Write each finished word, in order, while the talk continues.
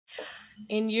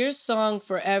In your song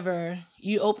Forever,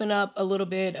 you open up a little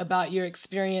bit about your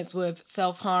experience with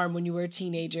self-harm when you were a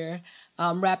teenager,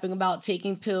 rapping about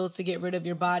taking pills to get rid of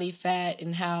your body fat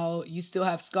and how you still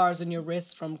have scars on your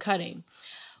wrists from cutting.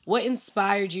 What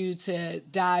inspired you to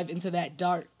dive into that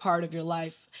dark part of your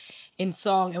life in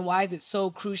song, and why is it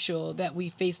so crucial that we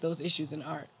face those issues in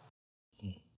art?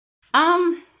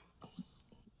 Um,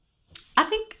 I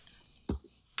think,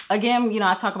 again,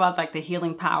 I talk about like the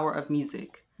healing power of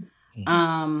music.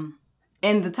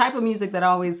 And the type of music that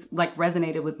always like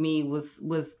resonated with me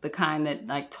was the kind that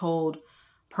like told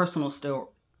personal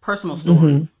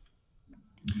stories.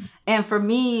 And for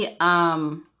me,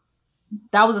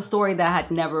 that was a story that I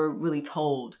had never really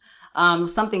told.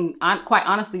 Something quite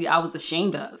honestly I was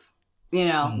ashamed of,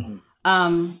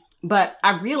 but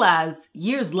I realized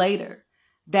years later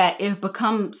that it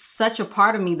become such a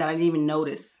part of me that I didn't even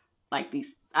notice like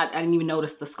I didn't even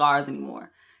notice the scars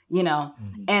anymore.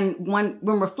 And when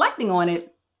reflecting on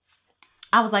it,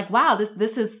 I was like, wow,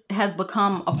 this has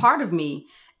become a part of me,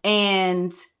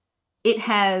 and it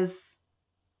has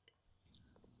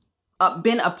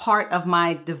been a part of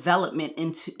my development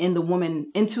into the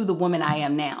woman I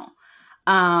am now.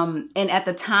 And at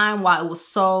the time, while it was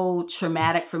so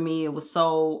traumatic for me, it was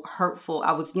so hurtful.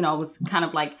 I was kind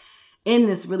of like in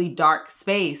this really dark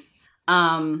space,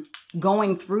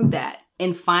 going through that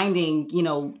and finding,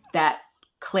 that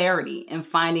clarity and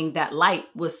finding that light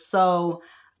was so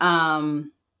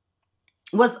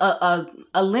was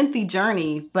a lengthy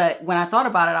journey. But when I thought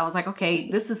about it, I was like, okay,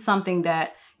 this is something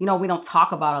that we don't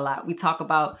talk about a lot. We talk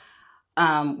about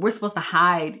we're supposed to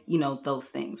hide those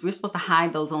things. We're supposed to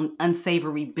hide those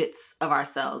unsavory bits of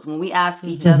ourselves. When we ask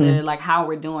each other like how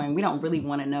we're doing, we don't really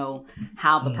want to know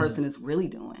how the person is really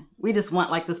doing. We just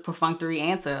want like this perfunctory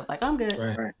answer of like, I'm good,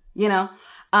 right.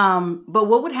 But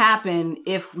what would happen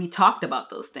if we talked about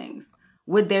those things?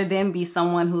 Would there then be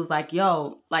someone who's like,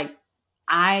 yo, like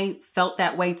I felt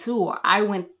that way too, or I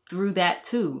went through that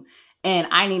too, and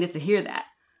I needed to hear that,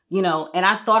 And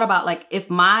I thought about like, if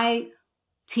my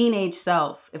teenage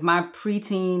self, if my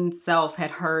preteen self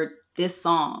had heard this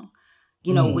song,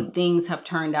 would things have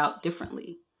turned out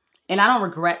differently? And I don't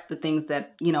regret the things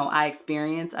that, I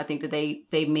experienced. I think that they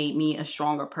made me a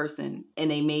stronger person, and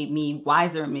they made me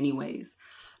wiser in many ways.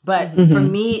 But for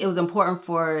me, it was important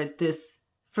for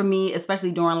me,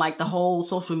 especially during like the whole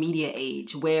social media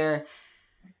age, where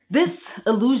this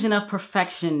illusion of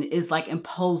perfection is like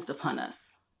imposed upon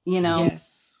us,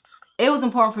 Yes. It was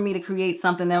important for me to create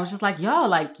something that was just like, yo,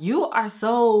 like you are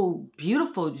so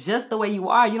beautiful just the way you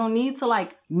are. You don't need to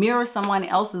like mirror someone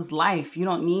else's life. You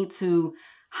don't need to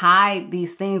hide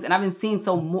these things. And I've been seeing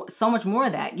so much more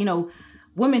of that,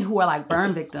 women who are like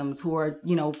burn victims, who are,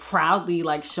 proudly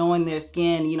like showing their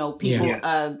skin,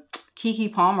 people,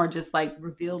 Keke Palmer just like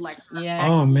revealed like,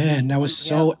 oh man, that was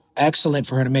so excellent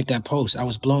for her to make that post. I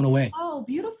was blown away. Oh,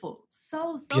 beautiful.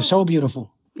 So you're so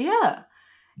beautiful. Yeah.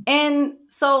 And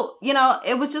so,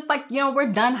 it was just like,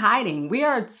 we're done hiding. We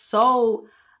are so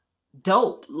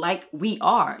dope like we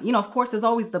are. Of course, there's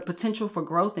always the potential for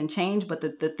growth and change, but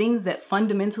the things that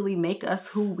fundamentally make us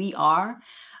who we are,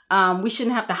 we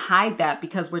shouldn't have to hide that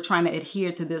because we're trying to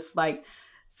adhere to this like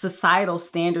societal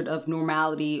standard of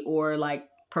normality or like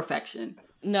perfection.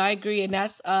 No, I agree. And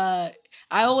that's, I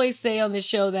always say on this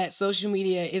show that social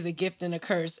media is a gift and a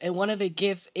curse. And one of the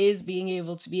gifts is being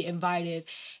able to be invited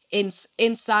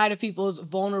inside of people's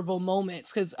vulnerable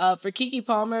moments. Because for Keke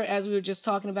Palmer, as we were just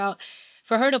talking about,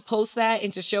 for her to post that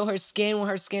and to show her skin when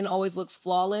her skin always looks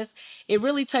flawless, it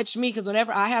really touched me, because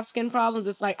whenever I have skin problems,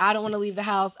 it's like, I don't want to leave the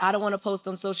house. I don't want to post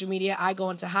on social media. I go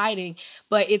into hiding,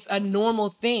 but it's a normal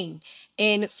thing.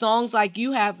 And songs like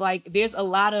you have, like, there's a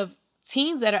lot of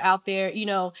teens that are out there,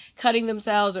 cutting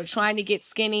themselves or trying to get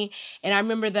skinny. And I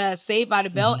remember the Saved by the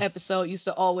Bell episode used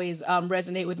to always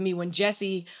resonate with me when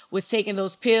Jessie was taking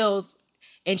those pills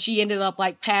and she ended up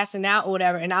like passing out or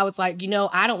whatever. And I was like,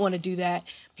 I don't want to do that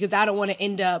because I don't want to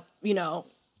end up,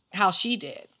 how she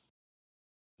did.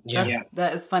 Yeah.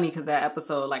 That is funny because that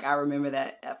episode, like I remember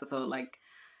that episode, like,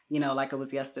 like it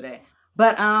was yesterday.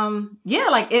 But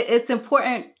like it's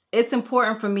important. It's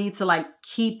important for me to like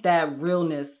keep that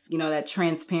realness, that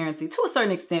transparency to a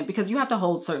certain extent, because you have to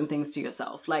hold certain things to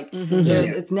yourself. Like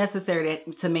it's necessary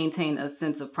to maintain a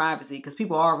sense of privacy, because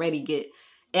people already get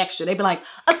extra. They'd be like,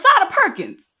 Asada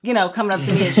Perkins, coming up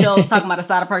to me at shows talking about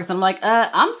Asada Perkins. I'm like,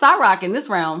 I'm Sa-Roc in this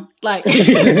realm. Like,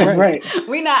 right.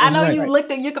 We not. I know you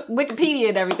looked at your Wikipedia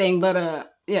and everything, but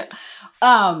yeah.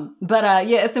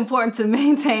 It's important to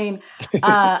maintain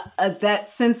that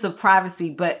sense of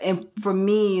privacy. But for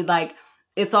me, like,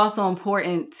 it's also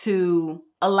important to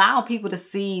allow people to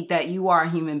see that you are a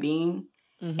human being,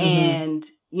 and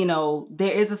you know,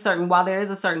 while there is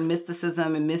a certain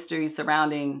mysticism and mystery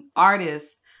surrounding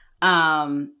artists,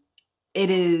 it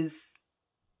is,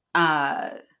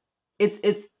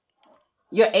 it's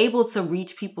you're able to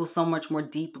reach people so much more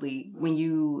deeply when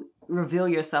you reveal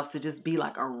yourself to just be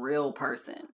like a real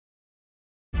person.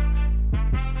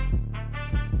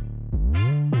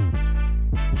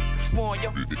 What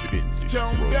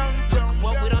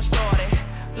we done started.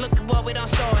 Look at what we done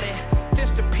started. This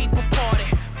the people party.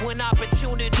 When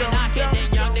opportunity knocking,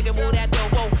 then young nigga move that door.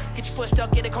 Whoa, get your foot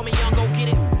stuck in it, call me young, go get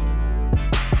it.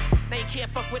 Now you can't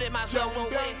fuck with it, might as well roll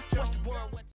with it. What's the word?